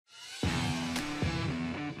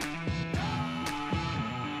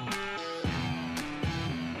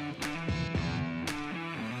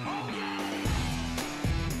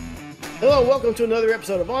Hello, welcome to another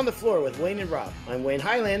episode of On the Floor with Wayne and Rob. I'm Wayne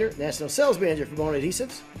Highlander, National Sales Manager for Bona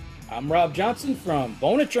Adhesives. I'm Rob Johnson from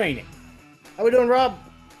Bona Training. How we doing, Rob?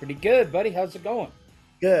 Pretty good, buddy. How's it going?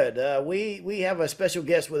 Good. We have a special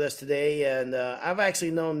guest with us today, and I've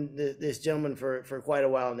actually known this gentleman for quite a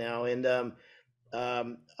while now, and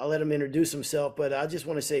I'll let him introduce himself. But I just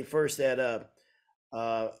want to say first that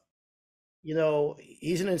uh,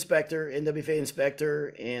 he's an inspector, NWFA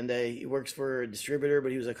inspector, and he works for a distributor,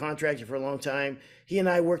 but he was a contractor for a long time. He and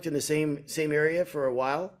I worked in the same area for a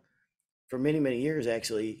while, for many years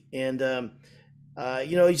actually, and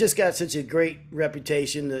he's just got such a great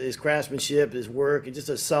reputation, his craftsmanship, his work, and just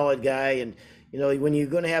a solid guy. And when you're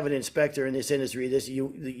going to have an inspector in this industry,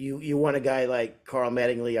 you want a guy like Carl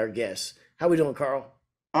Mattingly, our guest. How we doing, Carl?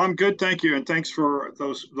 I'm good, thank you, and thanks for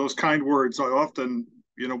those kind words. I often,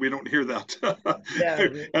 we don't hear that Yeah.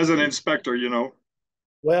 as an inspector.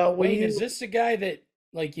 Well, Wayne, is this the guy that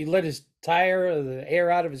you let his tire or the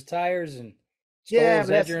air out of his tires and stole Yeah, his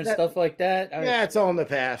but edger and stuff like that? Yeah, it's all in the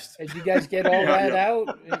past. Did you guys get all Yeah, that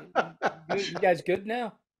out? You guys good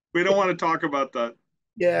now? We don't want to talk about that.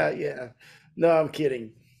 Yeah. No, I'm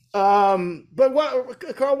kidding. But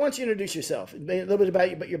Carl, why don't you introduce yourself? A little bit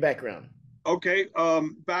about your background. Okay,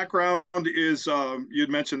 background is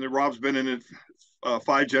you'd mentioned that Rob's been in it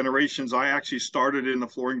 5 generations. I actually started in the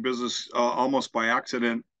flooring business almost by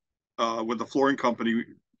accident with the flooring company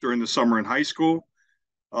during the summer in high school.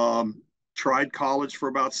 Tried college for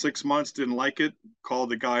about 6 months, didn't like it, called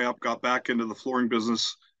the guy up, got back into the flooring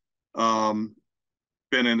business. Been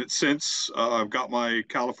in it since. I've got my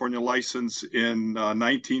California license in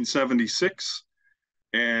 1976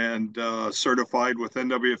 and certified with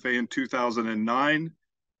NWFA in 2009.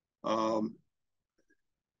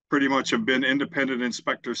 Pretty much have been independent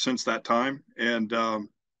inspector since that time. And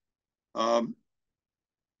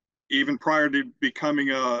even prior to becoming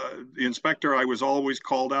the inspector, I was always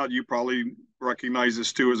called out. You probably recognize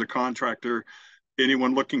this too as a contractor.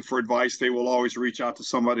 Anyone looking for advice, they will always reach out to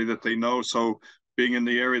somebody that they know. So being in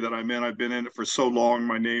the area that I'm in, I've been in it for so long,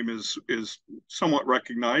 my name is somewhat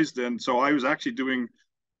recognized. And so I was actually doing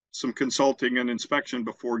some consulting and inspection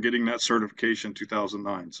before getting that certification in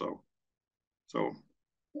 2009. So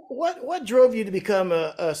What drove you to become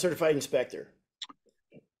a certified inspector?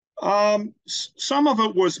 Some of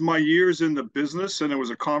it was my years in the business, and it was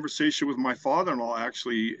a conversation with my father-in-law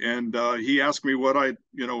actually, and he asked me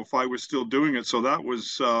if I was still doing it. So that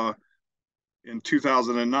was in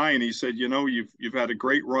 2009. He said, you've had a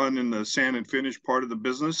great run in the sand and finish part of the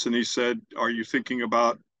business, and he said, are you thinking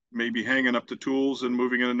about maybe hanging up the tools and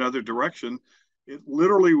moving in another direction? It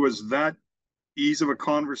literally was that ease of a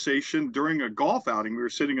conversation during a golf outing. We were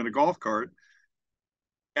sitting in a golf cart.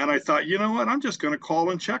 And I thought, you know what, I'm just going to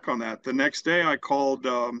call and check on that. The next day I called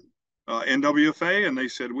NWFA and they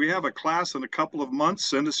said, we have a class in a couple of months.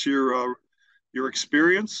 Send us your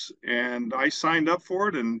experience. And I signed up for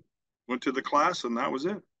it and went to the class, and that was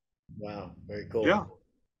it. Wow, very cool. Yeah.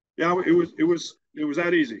 It was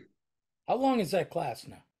that easy. How long is that class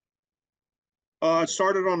now? It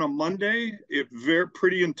started on a Monday.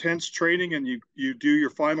 Pretty intense training, and you do your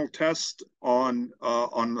final test on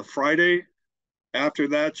the Friday. After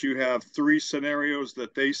that, you have 3 scenarios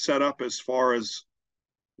that they set up as far as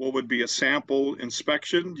what would be a sample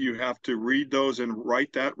inspection. You have to read those and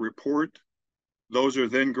write that report. Those are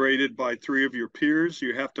then graded by 3 of your peers.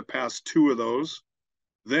 You have to pass 2 of those.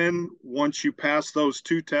 Then once you pass those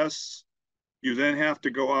 2 tests, you then have to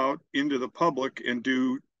go out into the public and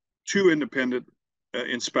do 2 independent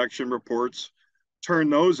inspection reports, turn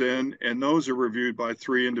those in, and those are reviewed by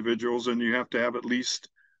 3 individuals, and you have to have at least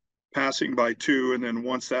passing by 2, and then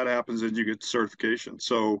once that happens, then you get certification.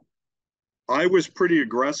 So I was pretty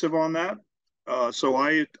aggressive on that. So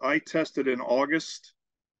I tested in August.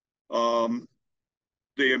 When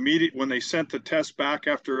they sent the test back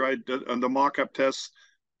after I did the mock-up tests,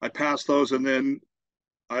 I passed those, and then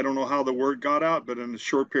I don't know how the word got out, but in a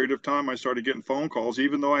short period of time, I started getting phone calls,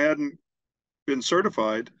 even though I hadn't been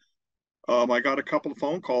certified. I got a couple of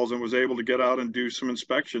phone calls and was able to get out and do some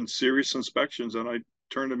inspections, serious inspections, and I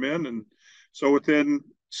turned them in. And so within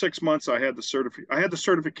 6 months, I had the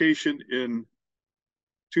certification in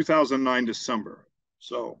 2009 December.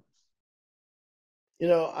 So,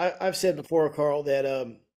 I've said before, Carl, that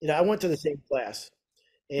I went to the same class,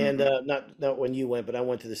 and not when you went, but I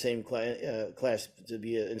went to the same class to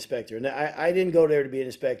be an inspector. And I didn't go there to be an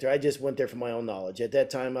inspector. I just went there for my own knowledge. At that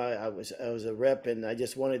time, I was a rep, and I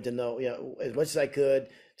just wanted to know, as much as I could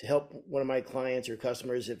to help one of my clients or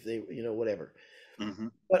customers if they, whatever.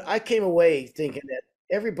 But I came away thinking that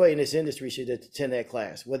everybody in this industry should attend that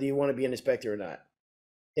class, whether you want to be an inspector or not.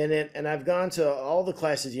 and I've gone to all the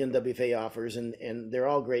classes the NWFA offers, and they're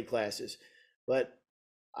all great classes. But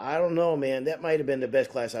I don't know, man. That might have been the best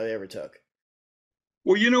class I ever took.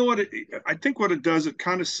 Well, you know what? I think what it does, it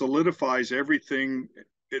kind of solidifies everything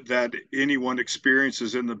that anyone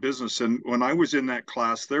experiences in the business. And when I was in that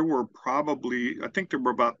class, there were probably, I think there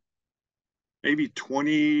were about maybe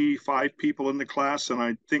 25 people in the class. And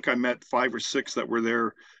I think I met 5 or 6 that were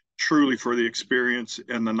there truly for the experience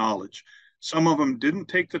and the knowledge. Some of them didn't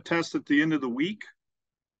take the test at the end of the week.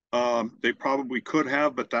 They probably could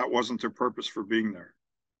have, but that wasn't their purpose for being there.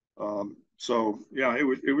 So yeah,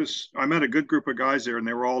 it was, I met a good group of guys there and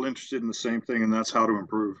they were all interested in the same thing, and that's how to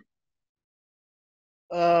improve.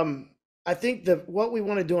 Um, I think that what we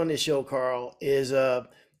want to do on this show, Carl, is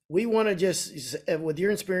we want to just, with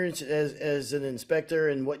your experience as an inspector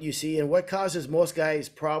and what you see and what causes most guys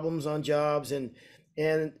problems on jobs and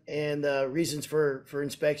reasons for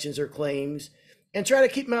inspections or claims, and try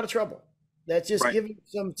to keep them out of trouble. That's just Right. giving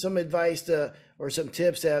some advice to, or some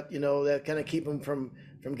tips that, that kind of keep them from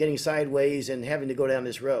getting sideways and having to go down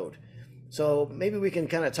this road. So maybe we can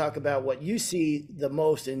kind of talk about what you see the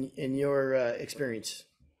most in your experience.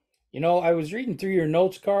 I was reading through your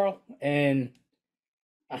notes, Carl, and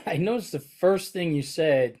I noticed the first thing you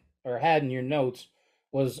said or had in your notes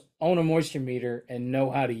was own a moisture meter and know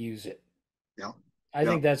how to use it. Yeah. I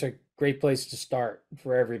Yeah. think that's a great place to start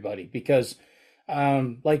for everybody because,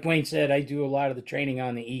 like Wayne said, I do a lot of the training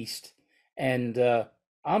on the East, and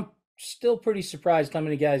I'm still pretty surprised how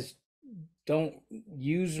many guys don't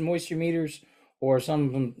use moisture meters, or some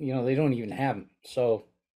of them, they don't even have them. So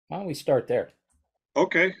why don't we start there?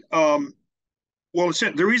 Okay. Well,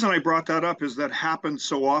 the reason I brought that up is that happens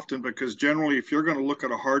so often because generally, if you're going to look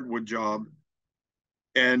at a hardwood job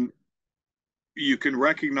and you can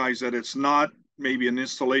recognize that it's not maybe an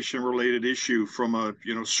installation related issue from a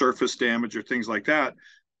surface damage or things like that,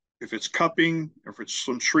 if it's cupping, if it's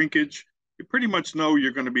some shrinkage, you pretty much know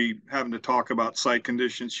you're going to be having to talk about site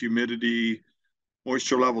conditions, humidity,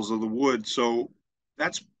 moisture levels of the wood. So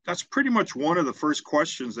that's pretty much one of the first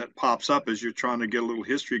questions that pops up as you're trying to get a little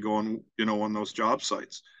history going, on those job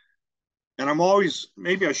sites. And I'm always,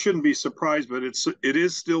 maybe I shouldn't be surprised, but it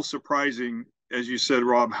is still surprising, as you said,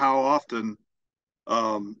 Rob, how often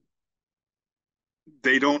um,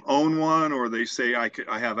 they don't own one, or they say I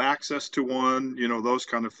have access to one, those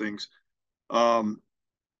kind of things. Um,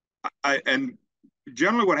 and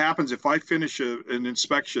generally what happens if I finish an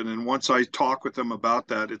inspection and once I talk with them about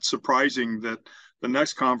that, it's surprising that the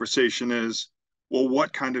next conversation is, well,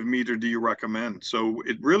 what kind of meter do you recommend? So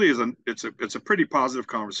it really is it's a pretty positive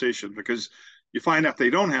conversation because you find out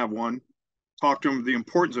they don't have one, talk to them the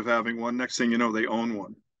importance of having one. Next thing you know, they own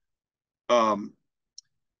one. Um,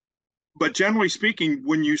 but generally speaking,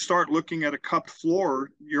 when you start looking at a cupped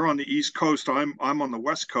floor, you're on the East Coast. I'm on the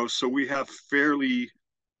West Coast, so we have fairly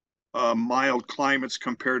mild climates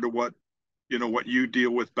compared to what you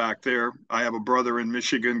deal with back there. I have a brother in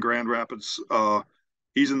Michigan, Grand Rapids.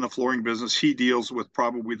 He's in the flooring business. He deals with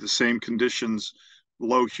probably the same conditions,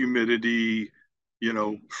 low humidity,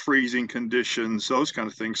 freezing conditions, those kind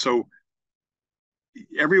of things. So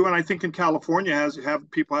everyone, I think, in California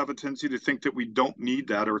people have a tendency to think that we don't need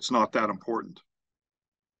that or it's not that important.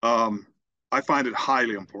 I find it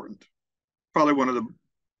highly important. Probably one of the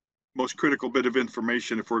most critical bit of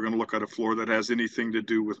information if we're going to look at a floor that has anything to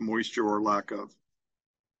do with moisture or lack of.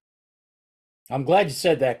 I'm glad you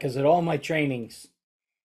said that because at all my trainings,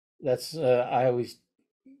 that's I always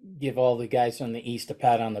give all the guys on the East a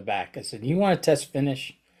pat on the back. I said, "You want to test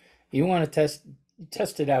finish? You want to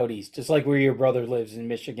test it out East, just like where your brother lives in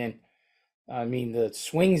Michigan." I mean, the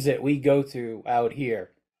swings that we go through out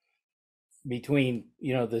here between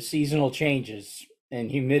the seasonal changes and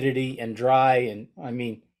humidity and dry, and I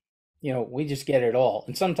mean, we just get it all,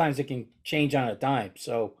 and sometimes it can change on a dime.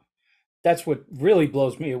 So that's what really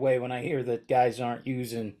blows me away when I hear that guys aren't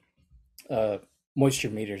using uh, moisture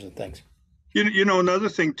meters and things. Another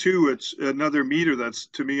thing too, it's another meter that's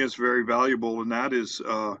to me is very valuable, and that is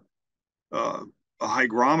uh, a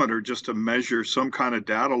hygrometer, just to measure some kind of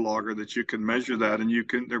data logger that you can measure that, and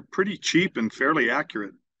they're pretty cheap and fairly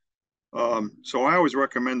accurate. So I always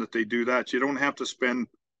recommend that they do that. You don't have to spend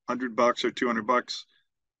 $100 or $200.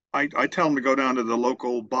 I tell them to go down to the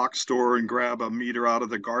local box store and grab a meter out of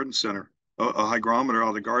the garden center, a hygrometer out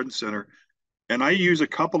of the garden center. And I use a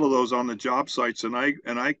couple of those on the job sites, and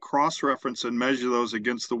I cross-reference and measure those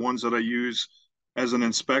against the ones that I use as an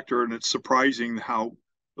inspector. And it's surprising how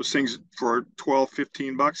those things for 12,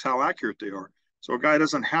 $15, how accurate they are. So a guy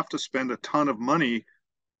doesn't have to spend a ton of money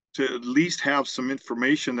to at least have some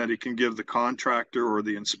information that he can give the contractor or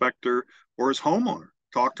the inspector or his homeowner.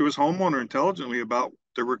 Talk to his homeowner intelligently about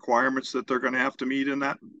the requirements that they're going to have to meet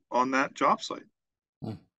on that job site.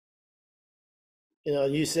 You know,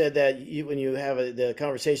 you said that when you have the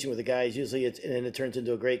conversation with the guys, usually and it turns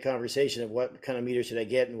into a great conversation of what kind of meter should I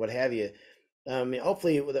get and what have you.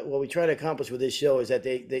 Hopefully what we try to accomplish with this show is that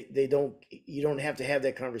you don't have to have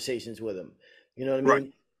that conversations with them. You know what I mean?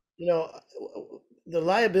 Right. You know, the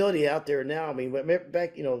liability out there now, I mean,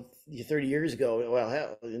 back, 30 years ago, well,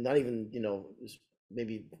 hell, not even,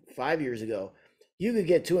 maybe 5 years ago, you could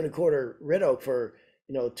get 2.25 red oak for,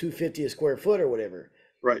 $250 a square foot or whatever.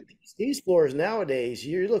 Right. These floors nowadays,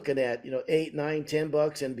 you're looking at, $8, $9,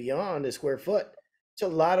 $10 and beyond a square foot. It's a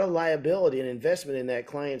lot of liability and investment in that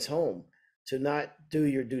client's home to not do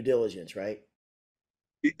your due diligence, right?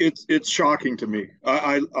 It's shocking to me.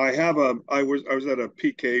 I was at a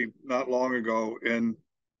PK not long ago, and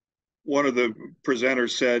one of the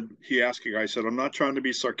presenters said, he asked a guy, I said, I'm not trying to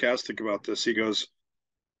be sarcastic about this. He goes,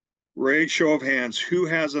 Ray, show of hands, who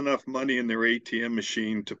has enough money in their ATM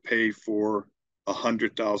machine to pay for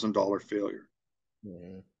 $100,000 failure?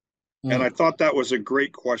 Mm-hmm. And I thought that was a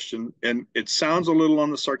great question. And it sounds a little on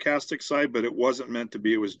the sarcastic side, but it wasn't meant to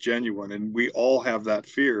be. It was genuine. And we all have that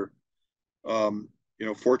fear.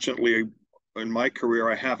 Fortunately, in my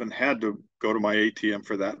career, I haven't had to go to my ATM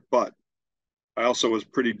for that. But I also was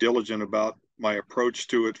pretty diligent about my approach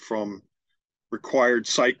to it, from required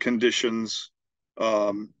site conditions.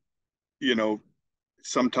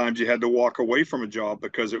 Sometimes you had to walk away from a job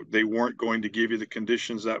because they weren't going to give you the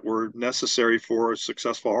conditions that were necessary for a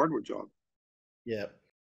successful hardwood job. Yeah.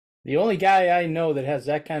 The only guy I know that has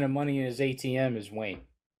that kind of money in his ATM is Wayne.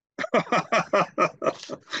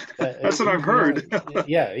 That's what I've heard.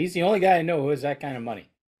 Yeah, he's the only guy I know who has that kind of money.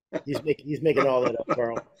 He's making all that up,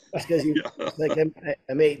 Carl. It's because it's like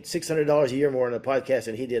I made $600 a year more on a podcast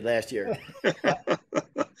than he did last year.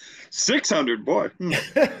 600, boy.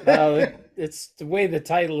 It's the way the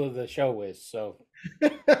title of the show is. So,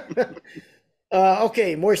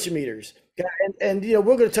 okay, moisture meters, and we're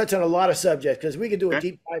going to touch on a lot of subjects because we could do a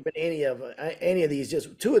deep dive in any of these.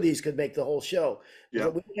 Just two of these could make the whole show. Yeah,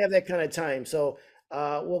 but we don't have that kind of time, so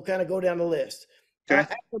we'll kind of go down the list. Okay.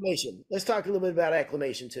 Acclimation. Let's talk a little bit about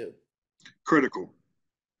acclimation too. Critical.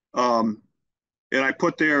 And I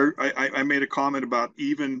put there, I made a comment about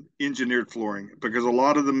even engineered flooring, because a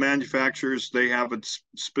lot of the manufacturers, they have a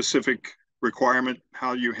specific requirement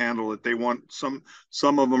how you handle it. They want some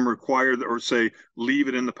of them require or say, leave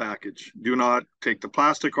it in the package. Do not take the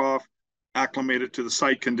plastic off, acclimate it to the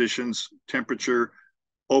site conditions, temperature,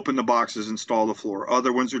 open the boxes, install the floor.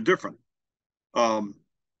 Other ones are different.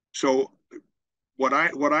 So what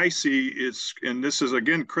I see is, and this is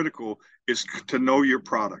again critical, is to know your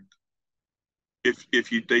product. If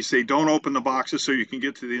they say don't open the boxes so you can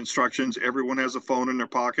get to the instructions, everyone has a phone in their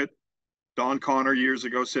pocket. Don Connor years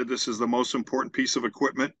ago said this is the most important piece of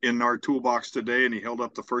equipment in our toolbox today, and he held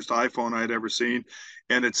up the first iPhone I'd ever seen,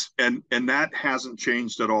 and that hasn't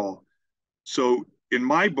changed at all. So in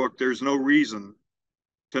my book, there's no reason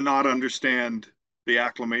to not understand the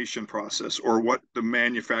acclimation process or what the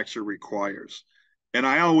manufacturer requires. And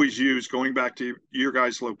I always use, going back to your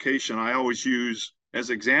guys' location, I always use as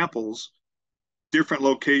examples different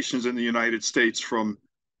locations in the United States. From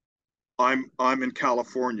I'm in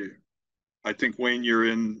California. I think, Wayne, you're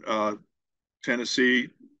in Tennessee.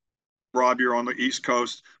 Rob, you're on the East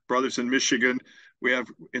Coast. Brothers in Michigan. We have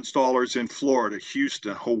installers in Florida,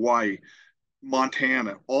 Houston, Hawaii,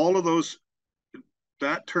 Montana. All of those,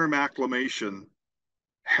 that term acclimation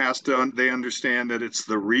they understand that it's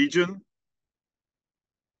the region.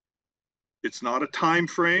 It's not a time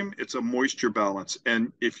frame, it's a moisture balance.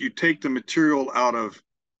 And if you take the material out of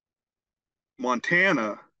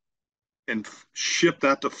Montana and ship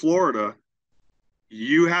that to Florida,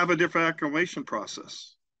 you have a different acclimation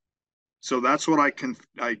process. So that's what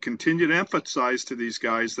I continue to emphasize to these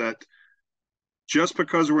guys, that just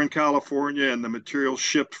because we're in California and the material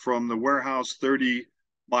shipped from the warehouse 30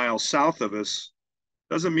 miles south of us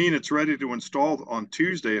doesn't mean it's ready to install on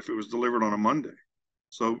Tuesday if it was delivered on a Monday.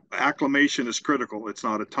 So acclimation is critical. It's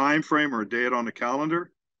not a time frame or a date on the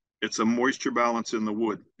calendar. It's a moisture balance in the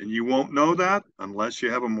wood, and you won't know that unless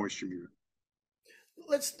you have a moisture meter.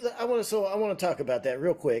 I want to talk about that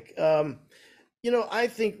real quick. I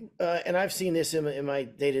think, and I've seen this in my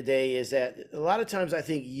day to day, is that a lot of times I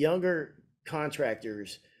think younger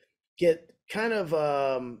contractors get kind of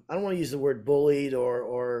I don't want to use the word bullied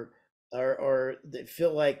or they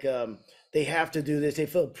feel like they have to do this. They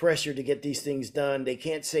feel pressure to get these things done. They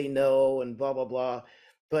can't say no and blah, blah, blah.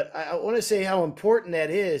 But I want to say how important that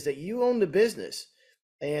is, that you own the business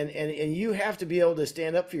and you have to be able to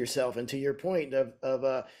stand up for yourself. And to your point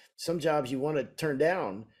of some jobs you want to turn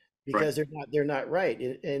down, Right. because they're not right.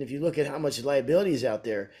 And if you look at how much liability is out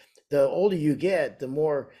there, the older you get, the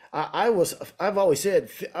more I've always said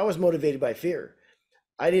I was motivated by fear.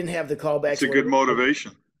 I didn't have the It's callbacks a good where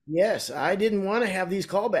motivation. yes, I didn't want to have these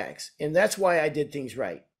callbacks, and that's why I did things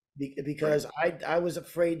right Right. because I was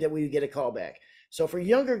afraid that we would get a callback. So for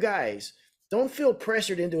younger guys, don't feel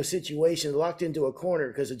pressured into a situation, locked into a corner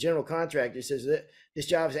because the general contractor says that this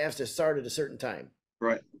job has to start at a certain time.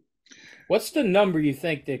 Right. What's the number you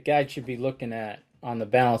think that guys should be looking at on the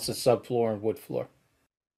balance of subfloor and wood floor?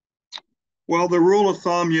 Well, the rule of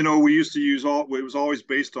thumb, we used to use it was always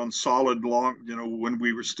based on solid long, when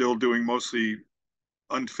we were still doing mostly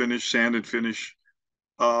unfinished, sanded finish.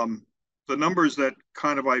 Um, the numbers that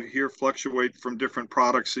kind of I hear fluctuate from different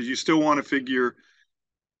products is you still want to figure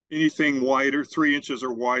anything wider, 3 inches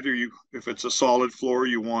or wider. If it's a solid floor,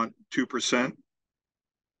 you want 2%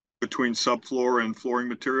 between subfloor and flooring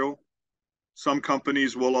material. Some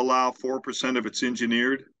companies will allow 4% if it's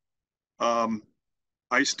engineered. Um,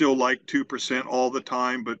 I still like 2% all the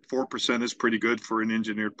time, but 4% is pretty good for an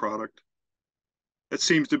engineered product. It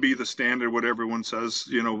seems to be the standard, what everyone says,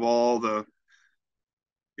 of all the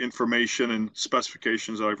information and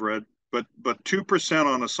specifications I've read. But 2%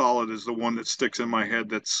 on a solid is the one that sticks in my head.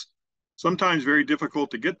 That's sometimes very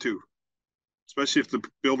difficult to get to, especially if the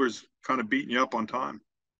builder's kind of beating you up on time.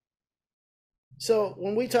 So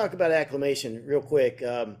when we talk about acclimation, real quick,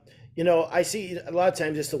 I see a lot of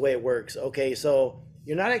times just the way it works. Okay, so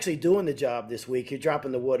you're not actually doing the job this week; you're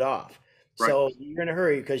dropping the wood off. Right. So you're in a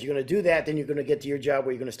hurry because you're going to do that. Then you're going to get to your job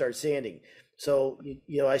where you're going to start sanding. So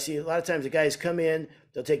I see a lot of times the guys come in,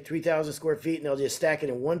 they'll take 3,000 square feet and they'll just stack it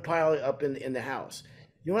in one pile up in the house.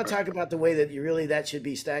 You want to talk about the way that that should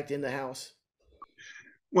be stacked in the house?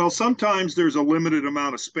 Well, sometimes there's a limited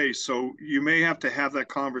amount of space, so you may have to have that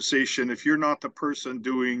conversation. If you're not the person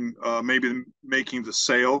doing, maybe making the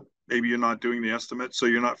sale, maybe you're not doing the estimate, so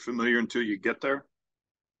you're not familiar until you get there.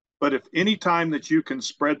 But if any time that you can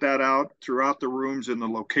spread that out throughout the rooms and the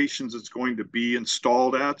locations it's going to be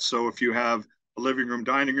installed at, so if you have a living room,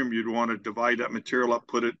 dining room, you'd want to divide that material up,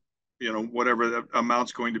 put it, whatever the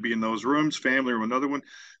amount's going to be in those rooms, family room, another one.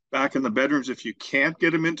 Back in the bedrooms, if you can't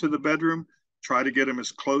get them into the bedroom, try to get them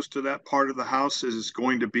as close to that part of the house as it's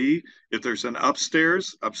going to be. If there's an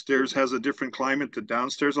upstairs has a different climate than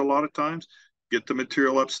downstairs a lot of times. Get the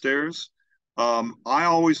material upstairs. I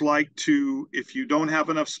always like to, if you don't have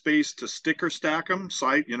enough space to sticker stack them,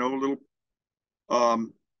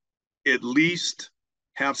 um, at least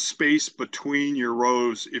have space between your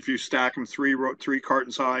rows. If you stack them three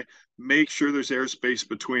cartons high, make sure there's airspace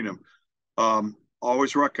between them.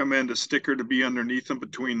 Always recommend a sticker to be underneath them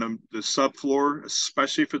between the subfloor,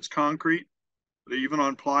 especially if it's concrete, but even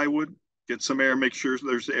on plywood, get some air, make sure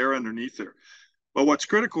there's air underneath there. But what's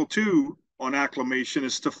critical too on acclimation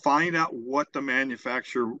is to find out what the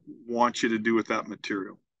manufacturer wants you to do with that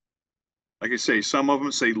material. Like I say, some of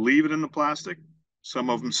them say leave it in the plastic. Some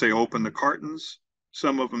of them say open the cartons.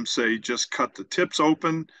 Some of them say just cut the tips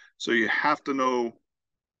open. So you have to know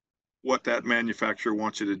what that manufacturer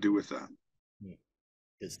wants you to do with that.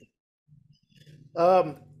 Good stuff.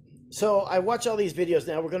 Um, so I watch all these videos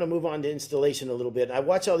now. We're going to move on to installation a little bit. I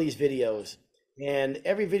watch all these videos, and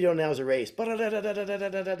every video now is a race.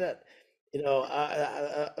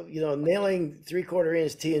 Nailing 3/4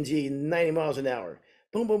 inch TNG 90 miles an hour.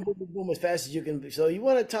 Boom, boom, boom, boom, boom, as fast as you can. So you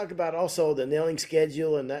want to talk about also the nailing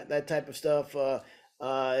schedule and that type of stuff,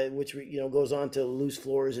 which goes on to loose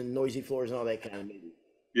floors and noisy floors and all that kind of maybe.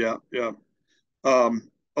 Yeah, yeah.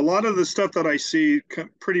 A lot of the stuff that I see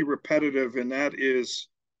pretty repetitive, and that is,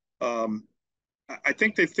 I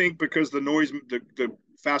think they think because the noise, the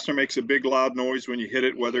fastener makes a big loud noise when you hit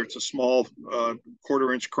it, whether it's a small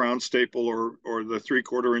 1/4 inch crown staple or the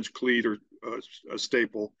 3/4 inch cleat or a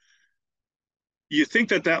staple. You think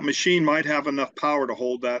that machine might have enough power to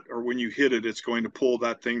hold that, or when you hit it, it's going to pull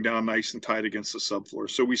that thing down nice and tight against the subfloor.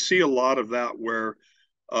 So we see a lot of that where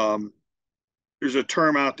um, there's a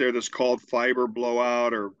term out there that's called fiber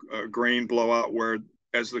blowout or grain blowout, where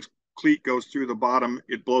as the cleat goes through the bottom,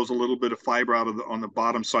 it blows a little bit of fiber out on the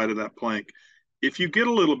bottom side of that plank. If you get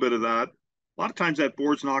a little bit of that, a lot of times that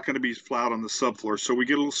board's not going to be flat on the subfloor, so we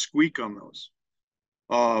get a little squeak on those.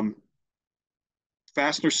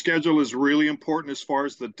 Fastener schedule is really important as far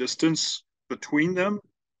as the distance between them.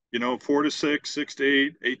 4 to 6, 6 to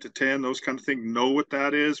 8, 8 to 10, those kind of things. Know what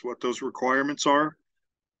that is, what those requirements are.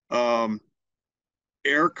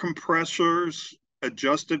 Air compressors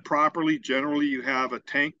adjusted properly. Generally, you have a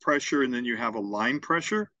tank pressure and then you have a line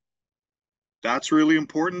pressure. That's really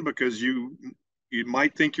important because you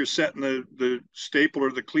might think you're setting the staple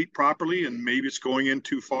or the cleat properly and maybe it's going in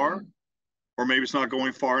too far, or maybe it's not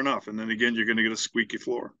going far enough. And then again, you're going to get a squeaky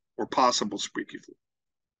floor or possible squeaky floor.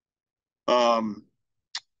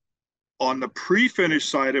 On the pre-finish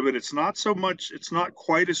side of it, it's not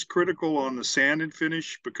quite as critical on the sand and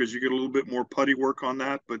finish because you get a little bit more putty work on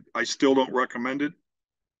that, but I still don't recommend it.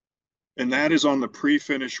 And that is on the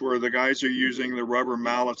pre-finish where the guys are using the rubber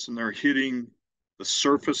mallets and they're hitting the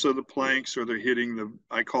surface of the planks, or they're hitting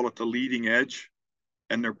I call it the leading edge,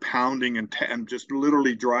 and they're pounding and just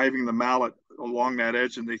literally driving the mallet along that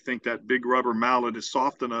edge. And they think that big rubber mallet is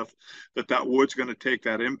soft enough that wood's going to take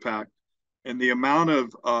that impact. And the amount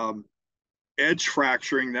of edge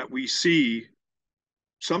fracturing that we see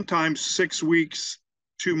sometimes 6 weeks,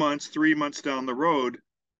 2 months, 3 months down the road,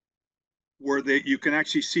 where you can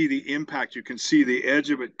actually see the impact. You can see the edge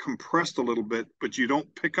of it compressed a little bit, but you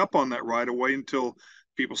don't pick up on that right away until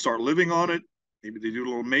people start living on it. Maybe they do a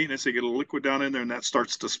little maintenance, they get a little liquid down in there, and that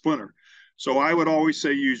starts to splinter. So I would always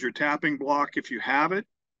say use your tapping block if you have it.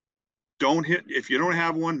 If you don't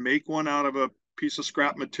have one, make one out of a piece of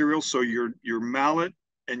scrap material so your mallet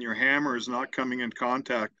and your hammer is not coming in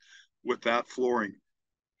contact with that flooring.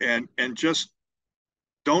 And just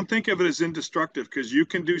don't think of it as indestructive, because you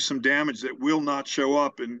can do some damage that will not show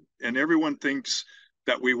up. And everyone thinks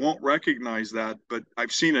that we won't recognize that, but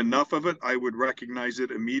I've seen enough of it, I would recognize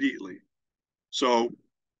it immediately. So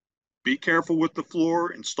be careful with the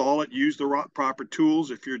floor, install it, use the proper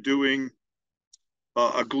tools. If you're doing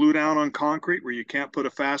a glue down on concrete where you can't put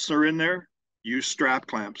a fastener in there, use strap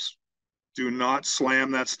clamps. Do not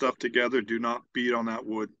slam that stuff together. Do not beat on that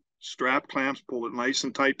wood. Strap clamps, pull it nice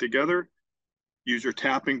and tight together. Use your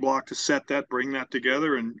tapping block to set that, bring that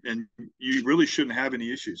together, and you really shouldn't have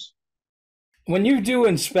any issues. When you do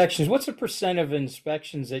inspections, what's the percent of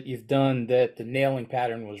inspections that you've done that the nailing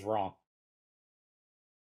pattern was wrong?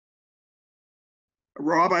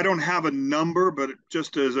 Rob, I don't have a number, but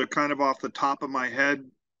just as a kind of off the top of my head,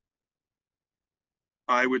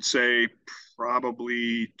 I would say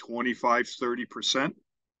probably 25, 30%.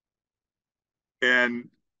 And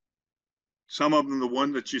some of them, the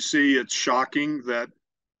one that you see, it's shocking that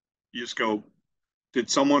you just go, did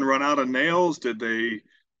someone run out of nails? Did they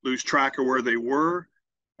lose track of where they were?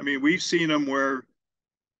 I mean, we've seen them where,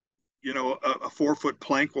 a 4-foot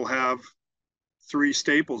plank will have 3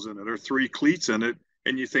 staples in it or 3 cleats in it.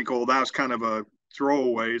 And you think, oh, that's kind of a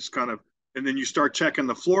throwaway. And then you start checking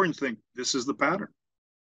the floor and think, this is the pattern.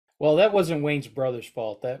 Well, that wasn't Wayne's brother's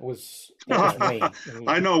fault. That was Wayne.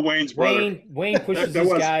 I know Wayne's brother. Wayne pushes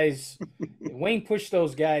his guys. Wayne pushed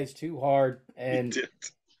those guys too hard, and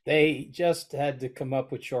they just had to come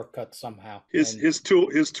up with shortcuts somehow. His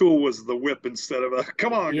tool was the whip instead of a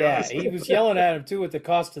come on, guys. Yeah, he was yelling at him too at the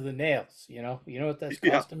cost of the nails. You know what that's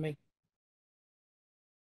costing me.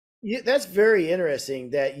 Yeah, that's very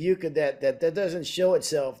interesting that you could that doesn't show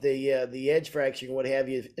itself, the edge fracturing, what have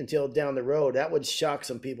you, until down the road. That would shock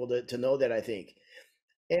some people to know that, I think.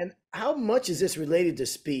 And how much is this related to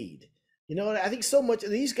speed? I think so much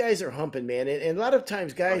these guys are humping, man, and a lot of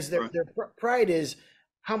times guys, their pride is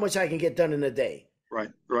how much I can get done in a day.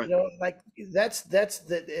 Right. Like that's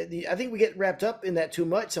the I think we get wrapped up in that too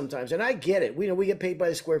much sometimes, and I get it. We get paid by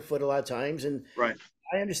the square foot a lot of times, and right.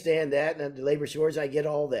 I understand that, and the labor shortage, I get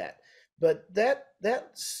all that. But that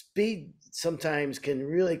speed sometimes can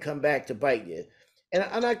really come back to bite you.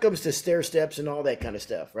 And that comes to stair steps and all that kind of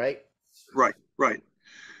stuff, right? Right.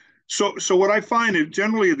 So what I find is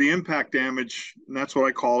generally the impact damage, and that's what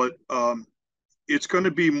I call it, it's going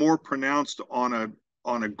to be more pronounced on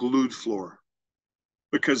a glued floor.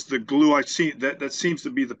 Because the glue, I see that seems to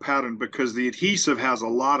be the pattern, because the adhesive has a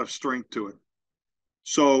lot of strength to it.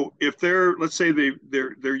 So if let's say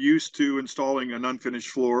they're used to installing an unfinished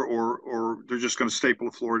floor, or they're just going to staple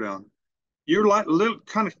a floor down, you're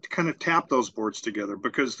kind of tap those boards together,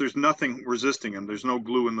 because there's nothing resisting them. There's no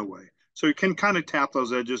glue in the way. So you can kind of tap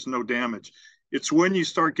those edges, no damage. It's when you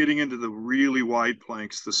start getting into the really wide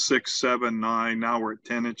planks, the 6, 7, 9, now we're at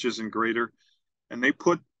 10 inches and greater, and they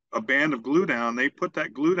put a band of glue down,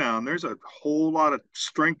 there's a whole lot of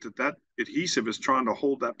strength that adhesive is trying to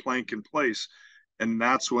hold that plank in place. And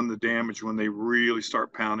that's when they really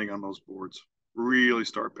start pounding on those boards, really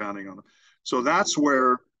start pounding on them. So that's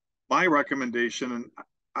where my recommendation, and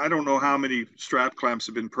I don't know how many strap clamps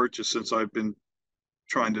have been purchased since I've been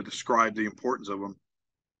trying to describe the importance of them.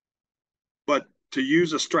 But to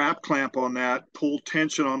use a strap clamp on that, pull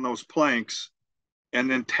tension on those planks, and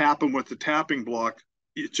then tap them with the tapping block,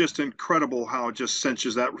 it's just incredible how it just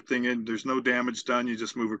cinches that thing in. There's no damage done. You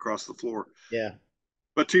just move across the floor. Yeah.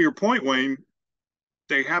 But to your point, Wayne,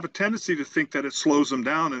 they have a tendency to think that it slows them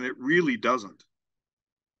down, and it really doesn't.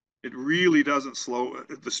 It really doesn't slow.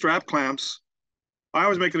 The strap clamps I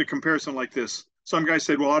always make it a comparison like this. Some guys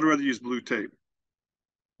said, well, I'd rather use blue tape.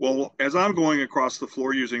 Well, as I'm going across the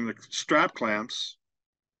floor using the strap clamps,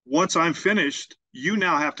 once I'm finished, you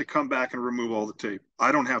now have to come back and remove all the tape.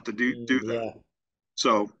 I don't have to do that. Yeah,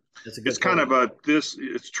 So that's a it's good kind point. of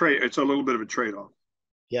it's a little bit of a trade-off.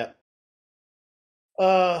 Yeah.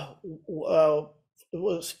 Uh, well,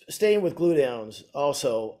 staying with glue downs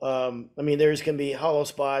also. I mean, there's can be hollow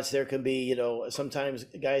spots. There can be, sometimes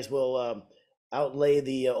guys will outlay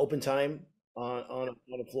the open time on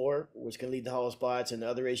a floor, which can lead to hollow spots and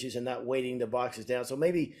other issues, and not weighting the boxes down. So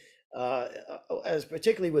maybe, as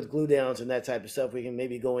particularly with glue downs and that type of stuff, we can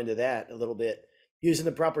maybe go into that a little bit using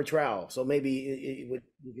the proper trowel. So maybe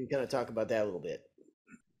we can kind of talk about that a little bit.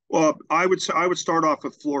 Well, I would start off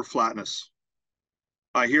with floor flatness.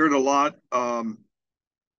 I hear it a lot.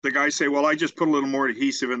 The guys say, well, I just put a little more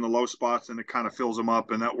adhesive in the low spots and it kind of fills them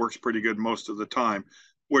up, and that works pretty good most of the time,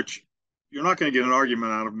 which you're not going to get an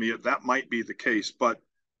argument out of me. That might be the case, but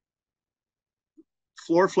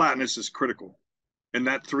floor flatness is critical. And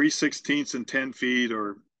that 3/16 and 10 feet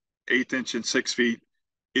or 1/8 inch and 6 feet,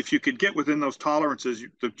 if you could get within those tolerances,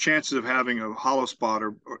 the chances of having a hollow spot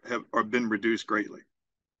have been reduced greatly.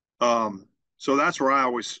 So that's where I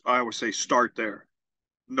always say start there.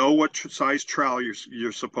 Know what size trowel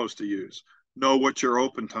you're supposed to use. Know what your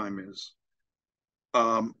open time is.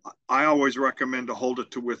 I always recommend to hold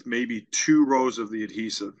it to with maybe 2 rows of the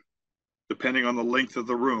adhesive, depending on the length of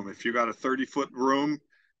the room. If you got a 30-foot room,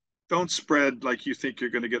 don't spread like you think you're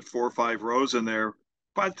going to get 4 or 5 rows in there.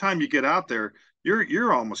 By the time you get out there,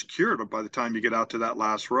 you're almost cured by the time you get out to that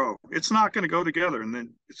last row. It's not going to go together, and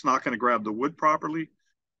then it's not going to grab the wood properly.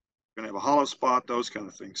 You're going to have a hollow spot, those kind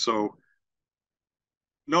of things. So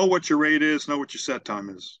know what your rate is, know what your set time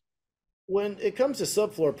is. When it comes to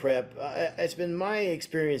subfloor prep, it's been my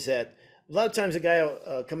experience that a lot of times a guy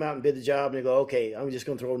will come out and bid the job and they go, okay, I'm just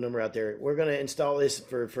going to throw a number out there. We're going to install this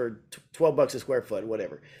for $12 a square foot,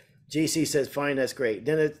 whatever. GC says, fine, that's great.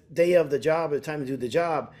 Then the day of the job, the time to do the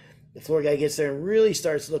job, the floor guy gets there and really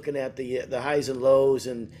starts looking at the highs and lows,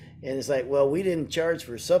 and it's like, well, we didn't charge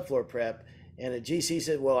for subfloor prep. And the GC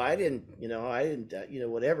said, well, I didn't,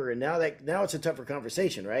 whatever. And now it's a tougher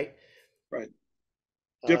conversation, right? Right.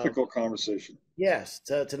 Um, Difficult conversation. yes,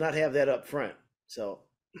 to not have that up front. So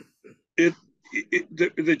It,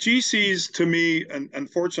 the GCs to me, and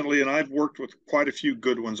unfortunately, and I've worked with quite a few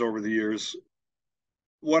good ones over the years.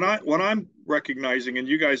 What I'm recognizing, and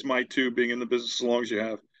you guys might too, being in the business as long as you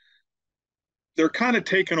have, they're kind of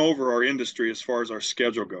taking over our industry as far as our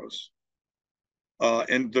schedule goes.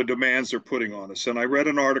 And the demands they're putting on us. And I read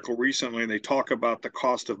an article recently, and they talk about the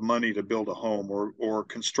cost of money to build a home or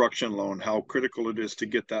construction loan, how critical it is to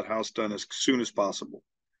get that house done as soon as possible.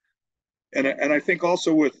 And I think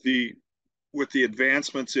also with the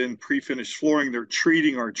advancements in pre-finished flooring, they're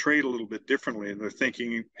treating our trade a little bit differently, and they're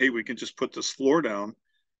thinking, hey, we can just put this floor down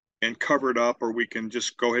and cover it up, or we can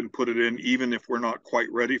just go ahead and put it in, even if we're not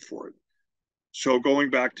quite ready for it. So going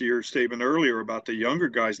back to your statement earlier about the younger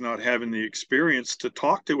guys not having the experience to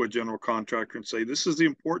talk to a general contractor and say, this is the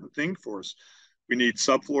important thing for us. We need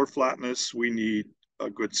subfloor flatness. We need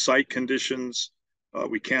good site conditions.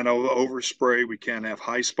 We can't overspray. We can't have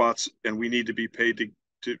high spots, and we need to be paid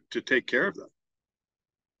to take care of them.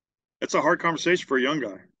 It's a hard conversation for a young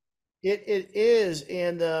guy. it is,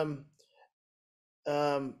 and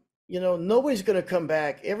nobody's going to come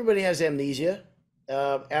back. Everybody has amnesia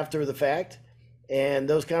after the fact, and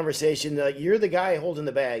those conversations. You're the guy holding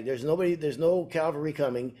the bag. There's nobody. There's no cavalry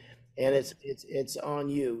coming, and it's on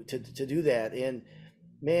you to do that. And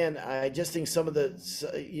man, I just think some of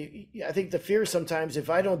I think the fear sometimes, if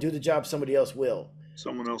I don't do the job, somebody else will.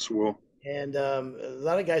 Someone else will. And a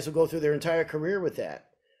lot of guys will go through their entire career with that.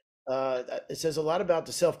 It says a lot about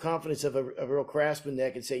the self-confidence of a real craftsman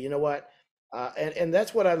that can say, you know what, and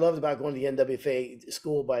that's what I loved about going to the NWFA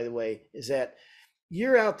school, by the way, is that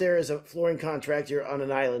you're out there as a flooring contractor on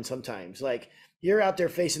an island sometimes. Like, you're out there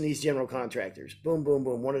facing these general contractors, boom, boom,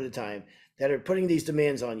 boom, one at a time, that are putting these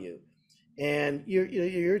demands on you. And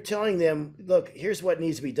you're telling them, look, here's what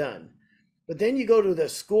needs to be done. But then you go to the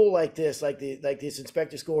school like this, like this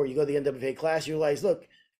inspector school, or you go to the NWFA class, you realize, look,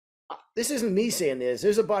 this isn't me saying this.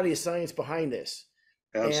 There's a body of science behind this.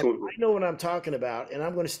 Absolutely. And I know what I'm talking about, and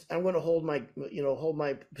I'm going to hold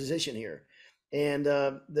my position here. And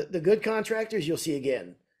the good contractors you'll see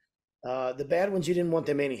again. The bad ones, you didn't want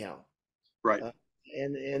them anyhow. Right.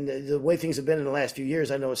 And the way things have been in the last few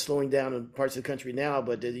years, I know it's slowing down in parts of the country now,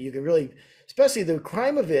 but you can really, especially the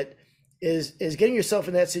crime of it is getting yourself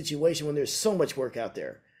in that situation when there's so much work out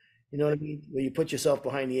there. You know what I mean? Where you put yourself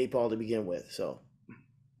behind the 8 ball to begin with. So.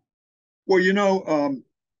 Well,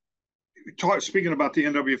 speaking about the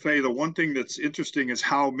NWFA, the one thing that's interesting is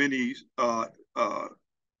how many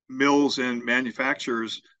mills and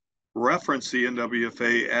manufacturers reference the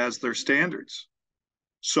NWFA as their standards.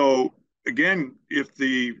 So again, if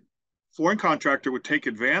the flooring contractor would take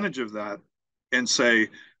advantage of that and say,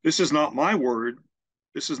 this is not my word,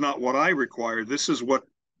 this is not what I require, this is what,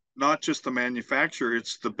 not just the manufacturer,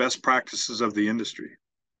 it's the best practices of the industry.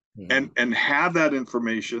 And have that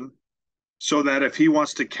information so that if he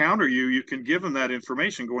wants to counter you, you can give him that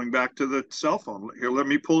information going back to the cell phone. Here, let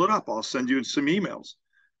me pull it up. I'll send you some emails.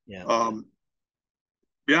 Yeah.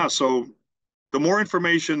 So the more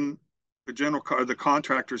information the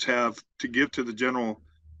contractors have to give to the general,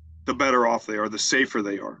 the better off they are, the safer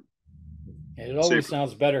they are. And it always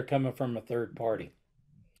sounds better coming from a third party.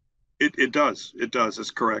 It does. It does.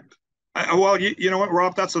 It's correct. Well, you know what,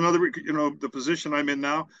 Rob, that's another, the position I'm in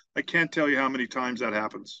now, I can't tell you how many times that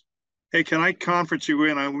happens. Hey, can I conference you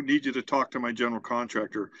in? I need you to talk to my general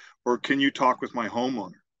contractor, or can you talk with my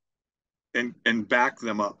homeowner and back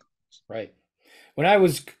them up? Right. When I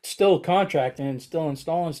was still contracting and still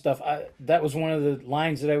installing stuff, that was one of the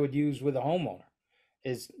lines that I would use with a homeowner.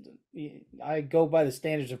 Is I go by the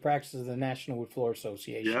standards and practices of the National Wood Floor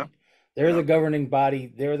Association. Yeah. They're the governing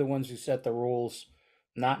body. They're the ones who set the rules,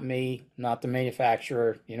 not me, not the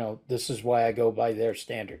manufacturer. This is why I go by their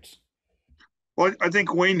standards. Well, I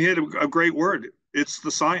think Wayne hit a great word. It's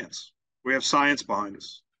the science. We have science behind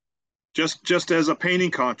us. Just as a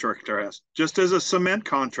painting contractor has, just as a cement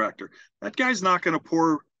contractor, that guy's not going to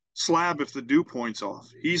pour slab if the dew point's off.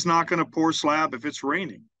 He's not going to pour slab if it's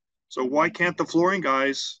raining. So why can't the flooring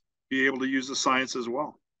guys be able to use the science as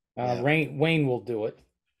well? Wayne will do it.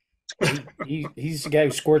 He's the guy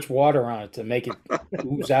who squirts water on it to make it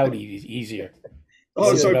ooze out easier.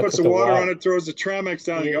 Oh, so he puts the water on it, throws the Tramex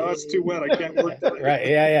down, and goes, it's too wet. I can't work today. Right,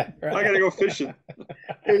 yeah. Right. I got to go fishing.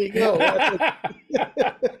 There you go.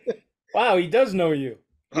 Wow, he does know you.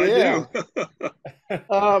 I do.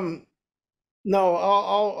 No,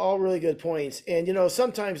 all really good points. And,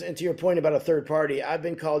 sometimes, and to your point about a third party, I've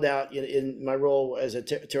been called out in my role as a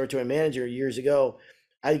territory manager years ago.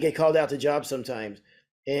 I get called out to jobs sometimes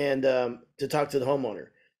and to talk to the homeowner.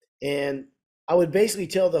 And I would basically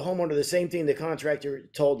tell the homeowner the same thing the contractor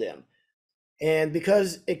told them. And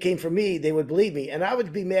because it came from me, they would believe me. And I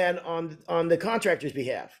would be mad on the contractor's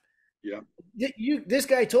behalf. Yeah. This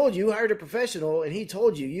guy told you, hired a professional, and he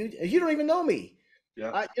told you, you don't even know me.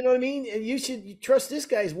 Yeah. You know what I mean? And you should trust this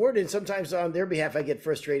guy's word. And sometimes on their behalf, I get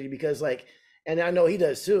frustrated because and I know he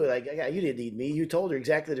does too. You didn't need me. You told her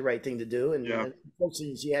exactly the right thing to do. And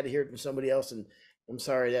unfortunately, she had to hear it from somebody else. And I'm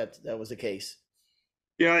sorry that was the case.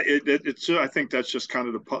 Yeah, it's. I think that's just kind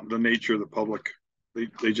of the nature of the public.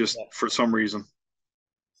 They just, for some reason.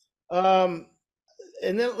 And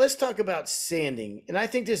then let's talk about sanding. And I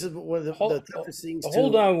think this is one of the toughest things.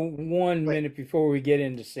 Hold on one minute before we get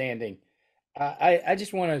into sanding. I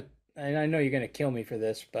just want to, and I know you're going to kill me for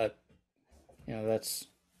this, but that's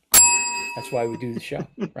why we do the show,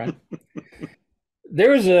 right?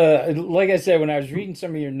 There was like I said, when I was reading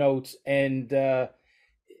some of your notes, and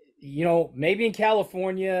maybe in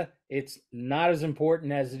California it's not as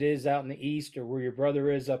important as it is out in the East or where your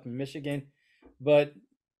brother is up in Michigan, but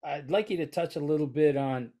I'd like you to touch a little bit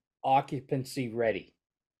on occupancy ready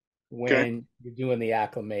when you're doing the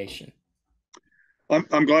acclimation.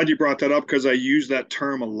 I'm glad you brought that up because I use that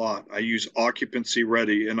term a lot. I use occupancy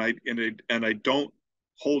ready, and I don't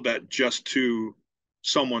hold that just to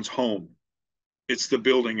someone's home. It's the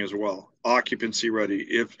building as well. Occupancy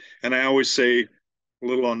ready. And I always say a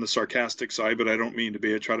little on the sarcastic side, but I don't mean to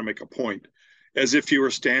be. I try to make a point, as if you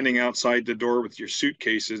were standing outside the door with your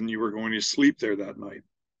suitcases and you were going to sleep there that night.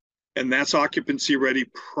 And that's occupancy ready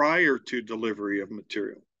prior to delivery of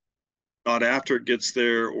material, not after it gets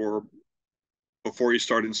there or before you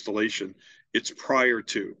start installation. It's prior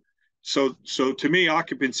to. So to me,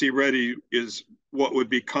 occupancy ready is what would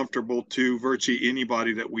be comfortable to virtually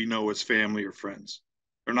anybody that we know as family or friends.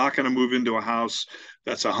 They're not going to move into a house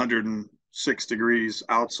that's 106 degrees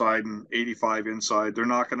outside and 85 inside. They're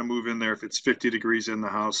not going to move in there if it's 50 degrees in the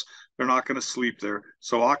house. They're not going to sleep there.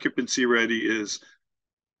 So occupancy ready is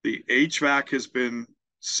the HVAC has been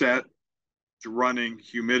set, running,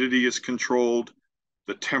 humidity is controlled,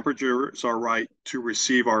 the temperatures are right to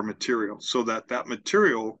receive our material, so that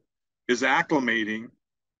material is acclimating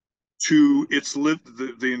to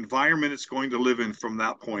the environment it's going to live in from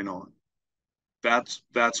that point on.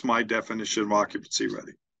 That's my definition of occupancy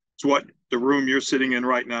ready. It's what the room you're sitting in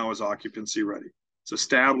right now is occupancy ready. It's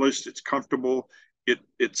established, it's comfortable,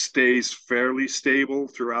 it stays fairly stable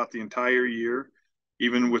throughout the entire year.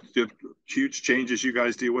 Even with the huge changes you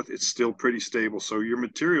guys deal with, it's still pretty stable. So your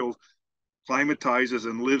material climatizes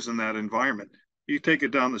and lives in that environment. You take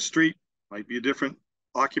it down the street, might be a different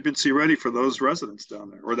occupancy ready for those residents down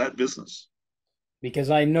there or that business.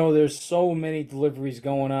 Because I know there's so many deliveries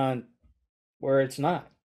going on where it's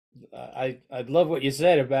not. I love what you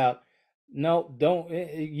said about no, don't.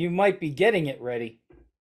 You might be getting it ready,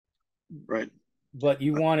 Right. but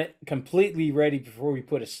you want it completely ready before we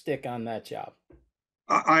put a stick on that job.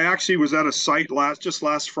 I actually was at a site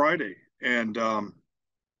last Friday, and a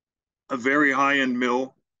very high end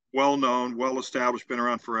mill, well known, well established, been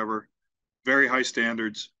around forever, very high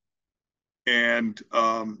standards. And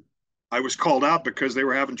I was called out because they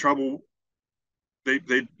were having trouble.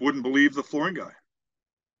 They wouldn't believe the flooring guy.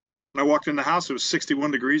 When I walked in the house, it was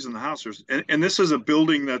 61 degrees in the house. And this is a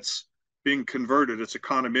building that's being converted. It's a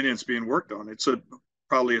condominium that's being worked on. It's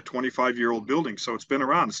probably a 25-year-old building, so it's been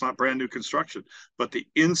around. It's not brand new construction, but the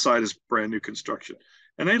inside is brand new construction.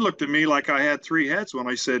 And they looked at me like I had three heads when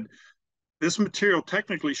I said, this material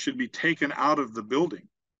technically should be taken out of the building.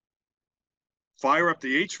 Fire up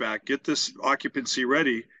the HVAC, get this occupancy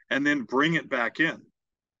ready, and then bring it back in.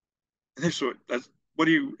 And they said, what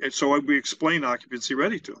do you, and so we explained occupancy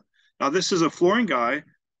ready to them. Now, this is a flooring guy,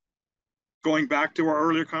 going back to our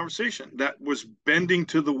earlier conversation, that was bending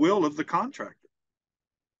to the will of the contractor.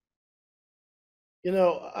 You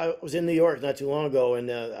know, I was in New York not too long ago, and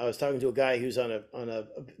I was talking to a guy who's on a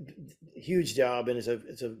huge job, and it's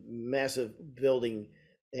a massive building,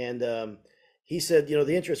 and he said, you know,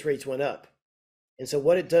 the interest rates went up, and so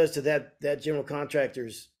what it does to that general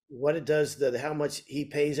contractor's, what it does to how much he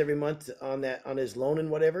pays every month on his loan and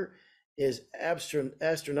whatever is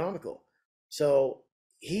astronomical. So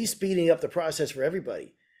he's speeding up the process for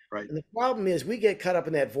everybody. Right. And the problem is we get caught up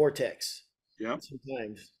in that vortex. Yeah.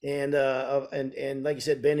 Sometimes, and like you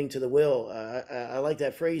said, bending to the will. I like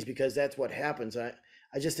that phrase because that's what happens. I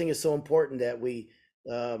just think it's so important that we,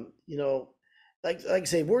 you know, like I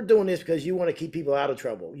say, we're doing this because you want to keep people out of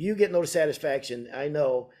trouble. You get no satisfaction. I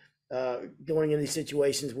know, going in these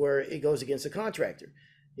situations where it goes against the contractor.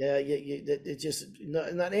 Yeah, it's just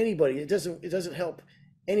not anybody. It doesn't help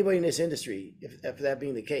anybody in this industry if that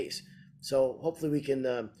being the case. So hopefully we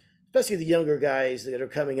can. Especially the younger guys that are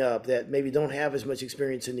coming up that maybe don't have as much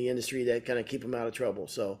experience in the industry, that kind of keep them out of trouble.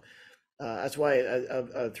 So that's why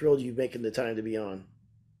I'm thrilled you making the time to be on.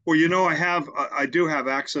 Well, you know, I do have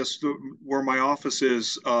access to where my office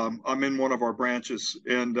is. I'm in one of our branches,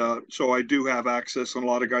 and so I do have access, and a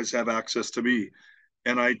lot of guys have access to me.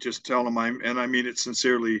 And I just tell them, and I mean it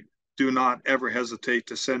sincerely, do not ever hesitate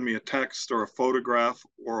to send me a text or a photograph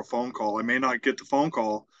or a phone call. I may not get the phone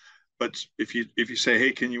call, but if you say,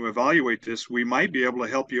 hey, can you evaluate this, we might be able to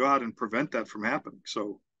help you out and prevent that from happening.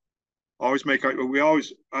 So I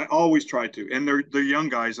always try to, and they're young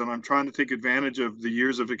guys, and I'm trying to take advantage of the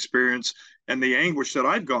years of experience and the anguish that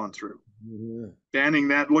I've gone through.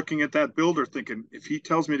 Mm-hmm. Looking at that builder, thinking, if he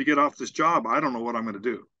tells me to get off this job, I don't know what I'm going to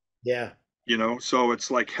do. Yeah. You know, so it's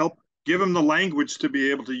like give him the language to be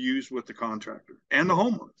able to use with the contractor and the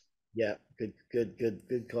homeowner. Yeah.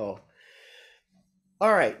 Good call.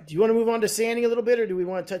 All right. Do you want to move on to sanding a little bit, or do we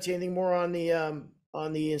want to touch anything more on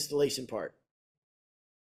the installation part?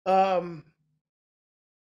 The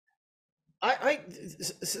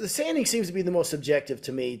sanding seems to be the most subjective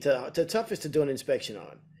to me, the toughest to do an inspection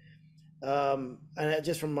on. And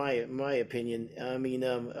just from my opinion, I mean,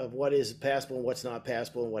 of what is passable and what's not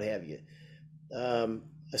passable and what have you.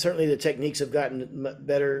 Certainly the techniques have gotten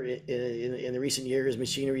better in the recent years.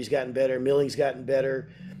 Machinery's gotten better, milling's gotten better.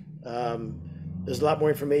 There's a lot more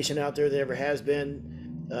information out there than ever has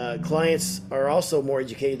been. Clients are also more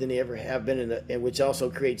educated than they ever have been, which also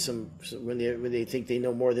creates some when they think they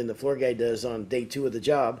know more than the floor guy does on day 2 of the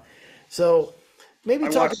job. So maybe I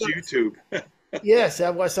talk watched about YouTube. Yes,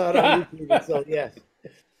 I saw it on YouTube. So yes,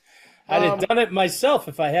 I'd have done it myself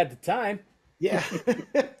if I had the time. yeah.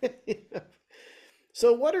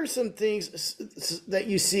 So what are some things that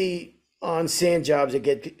you see on sand jobs that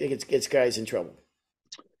gets guys in trouble?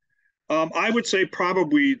 I would say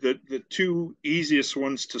probably the two easiest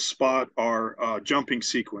ones to spot are jumping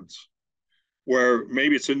sequence, where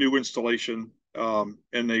maybe it's a new installation,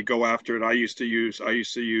 and they go after it. I used to use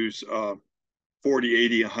 40,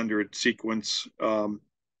 80, 100 sequence,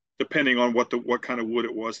 depending on what kind of wood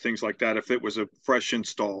it was, things like that, if it was a fresh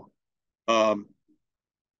install.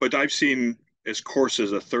 But I've seen as coarse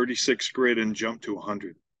as a 36 grit and jump to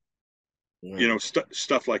 100. Yeah. You know,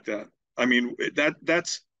 stuff like that. I mean,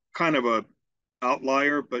 that's kind of a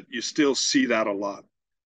outlier, but you still see that a lot.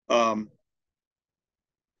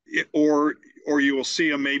 Or you will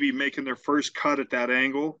see them maybe making their first cut at that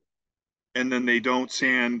angle, and then they don't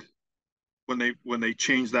sand when they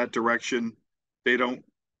change that direction. They don't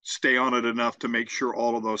stay on it enough to make sure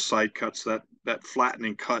all of those side cuts, that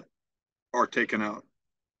flattening cut, are taken out.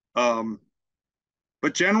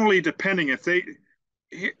 But generally, depending if they,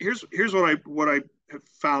 here's what I have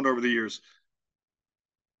found over the years.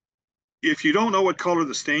 If you don't know what color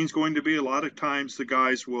the stain's going to be, a lot of times the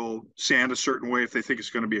guys will sand a certain way if they think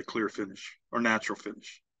it's going to be a clear finish or natural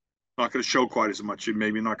finish. Not going to show quite as much. You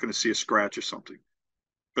maybe not going to see a scratch or something.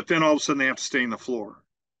 But then all of a sudden they have to stain the floor,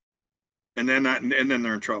 and then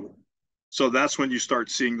they're in trouble. So that's when you start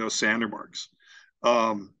seeing those sander marks.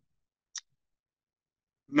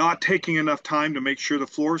 Not taking enough time to make sure the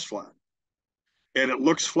floor is flat, and it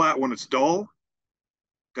looks flat when it's dull,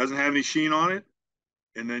 doesn't have any sheen on it,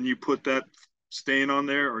 and then you put that stain on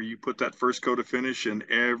there, or you put that first coat of finish, and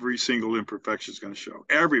every single imperfection is going to show.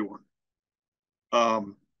 Everyone.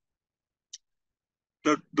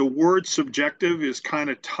 The word subjective is kind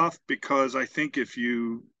of tough, because I think if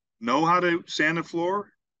you know how to sand a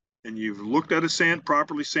floor and you've looked at a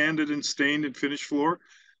properly sanded and stained and finished floor,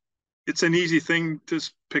 it's an easy thing to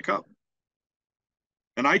pick up.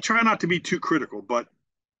 And I try not to be too critical, but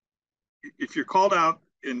if you're called out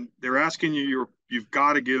and they're asking you, you've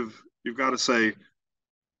got to say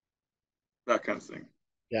that kind of thing.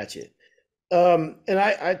 Gotcha. And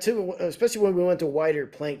I too, especially when we went to wider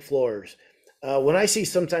plank floors, when I see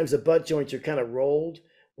sometimes the butt joints are kind of rolled,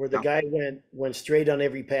 where the guy went straight on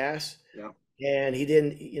every pass, and he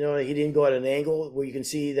didn't go at an angle where you can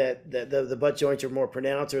see that the butt joints are more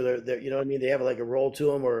pronounced, or they're you know what I mean, they have like a roll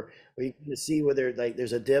to them, or you can see where they're like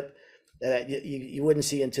there's a dip that you wouldn't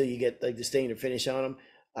see until you get like the stain or finish on them.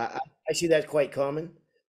 I see that quite common.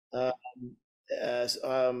 So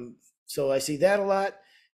I see that a lot.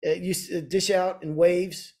 You dish out in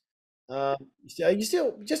waves. You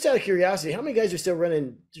still, just out of curiosity, how many guys are still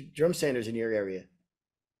running drum sanders in your area?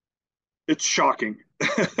 It's shocking.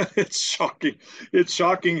 It's shocking. It's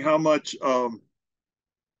shocking how much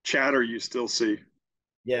chatter you still see.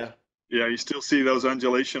 Yeah. Yeah, you still see those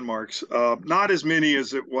undulation marks. Not as many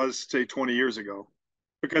as it was, say, 20 years ago.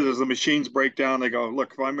 Because as the machines break down, they go,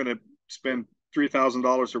 look, if I'm going to spend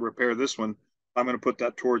 $3,000 to repair this one, I'm going to put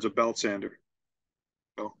that towards a belt sander.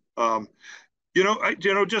 So,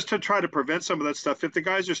 just to try to prevent some of that stuff, if the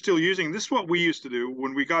guys are still using, this is what we used to do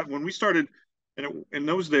when we started. And in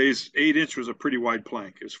those days, 8-inch was a pretty wide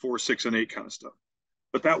plank. It was 4, 6, and 8 kind of stuff.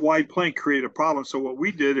 But that wide plank created a problem. So what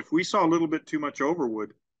we did, if we saw a little bit too much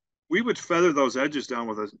overwood, we would feather those edges down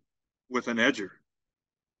with an edger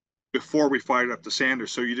before we fired up the sander.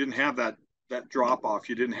 So you didn't have that drop off.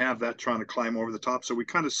 You didn't have that trying to climb over the top. So we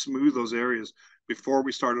kind of smoothed those areas before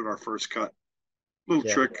we started our first cut. Little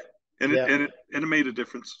trick, and it made a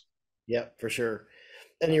difference. Yeah, for sure.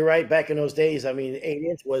 And you're right. Back in those days, I mean,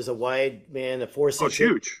 8-inch was a wide, man. A 4, 6 it's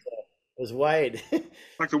huge. Was wide.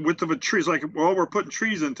 Like the width of a tree. It's like, well, we're putting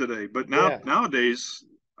trees in today, but nowadays,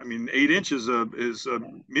 I mean, 8 inches is a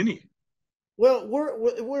mini. Well,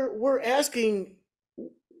 we're asking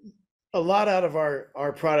a lot out of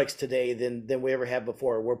our products today than we ever have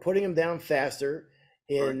before. We're putting them down faster,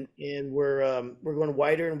 and we're going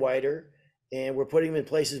wider and wider, and we're putting them in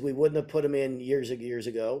places we wouldn't have put them in years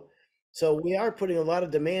ago. So we are putting a lot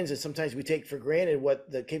of demands, and sometimes we take for granted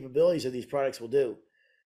what the capabilities of these products will do.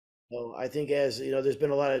 So I think, as you know, there's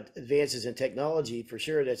been a lot of advances in technology for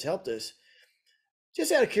sure that's helped us.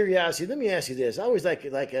 Just out of curiosity, let me ask you this. I always like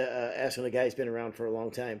asking a guy who's been around for a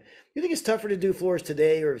long time. Do you think it's tougher to do floors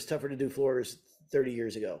today, or it's tougher to do floors 30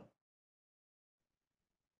 years ago?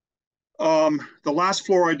 The last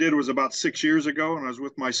floor I did was about 6 years ago, and I was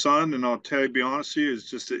with my son. And I'll tell you, be honest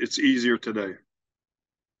with you, it's easier today.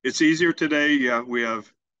 It's easier today. Yeah, we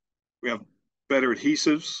have better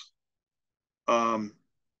adhesives.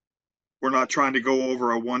 We're not trying to go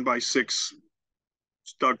over a 1x6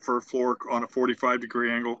 Doug fir floor on a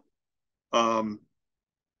 45-degree angle. The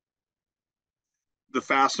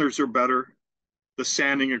fasteners are better. The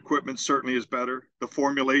sanding equipment certainly is better. The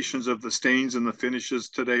formulations of the stains and the finishes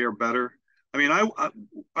today are better. I mean,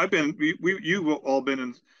 you've all been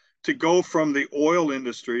in, to go from the oil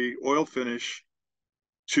industry, oil finish,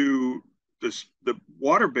 to the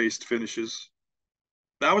water-based finishes.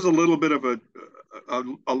 That was a little bit of a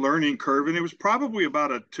learning curve, and it was probably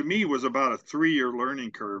about a 3-year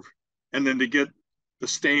learning curve, and then to get the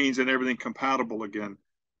stains and everything compatible again.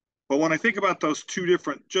 But when I think about those two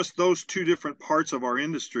different parts of our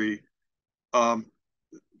industry, the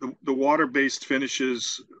water-based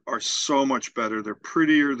finishes are so much better. They're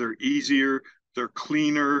prettier, they're easier, they're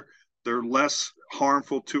cleaner, they're less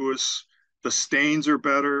harmful to us. The stains are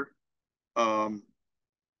better.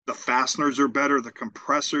 The fasteners are better, the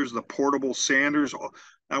compressors, the portable sanders.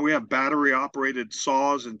 Now we have battery operated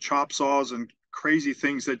saws and chop saws and crazy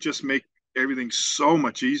things that just make everything so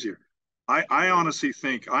much easier. I honestly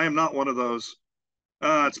think I am not one of those.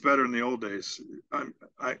 It's better in the old days.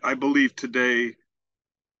 I believe today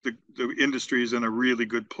the industry is in a really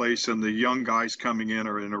good place, and the young guys coming in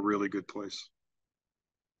are in a really good place.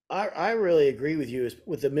 I really agree with you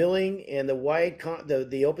with the milling and the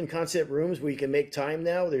the open concept rooms where you can make time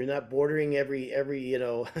now. They're not bordering every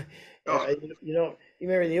Oh, you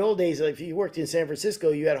remember in the old days, like if you worked in San Francisco,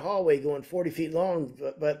 you had a hallway going 40 feet long,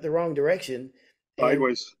 but the wrong direction, and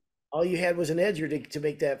sideways. all you had was an edger to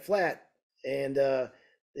make that flat, and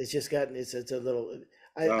it's just gotten it's a little.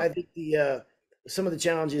 Yeah. I think the some of the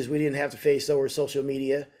challenges we didn't have to face over social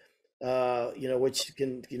media, which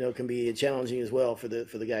can be challenging as well for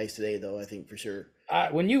the guys today, though. I think for sure.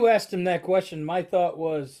 When you asked him that question, my thought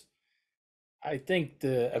was, I think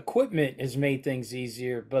the equipment has made things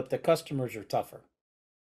easier, but the customers are tougher.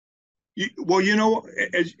 Well,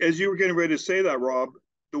 as you were getting ready to say that, Rob,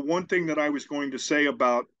 the one thing that I was going to say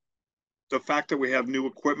about the fact that we have new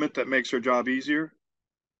equipment that makes our job easier,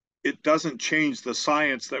 it doesn't change the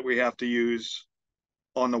science that we have to use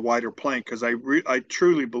on the wider plank, because I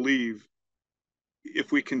truly believe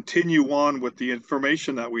if we continue on with the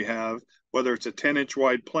information that we have, whether it's a 10-inch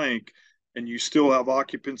wide plank and you still have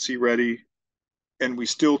occupancy ready, and we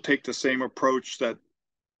still take the same approach that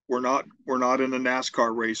we're not in a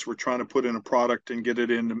NASCAR race. We're trying to put in a product and get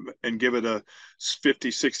it in and give it a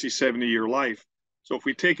 50, 60, 70-year life. So if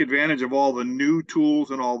we take advantage of all the new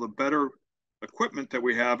tools and all the better equipment that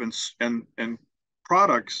we have and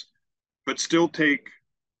products, but still take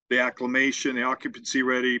the acclimation, the occupancy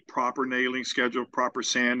ready, proper nailing schedule, proper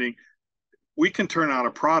sanding, we can turn out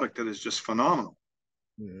a product that is just phenomenal.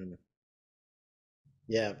 Mhm.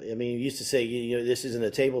 Yeah, I mean, you used to say this isn't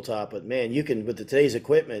a tabletop, but man, you can with today's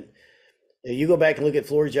equipment. You go back and look at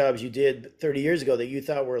floor jobs you did 30 years ago that you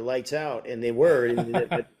thought were lights out, and they were at the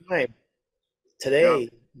time. Yeah, Today,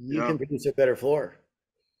 you yeah, can produce a better floor.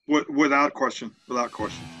 without question, without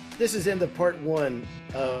question. This is in the part one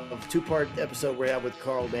of two-part episode we have with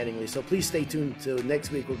Carl Mattingly. So please stay tuned to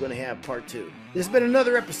next week. We're going to have part two. This has been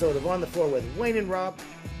another episode of On the Floor with Wayne and Rob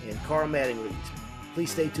and Carl Mattingly.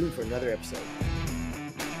 Please stay tuned for another episode.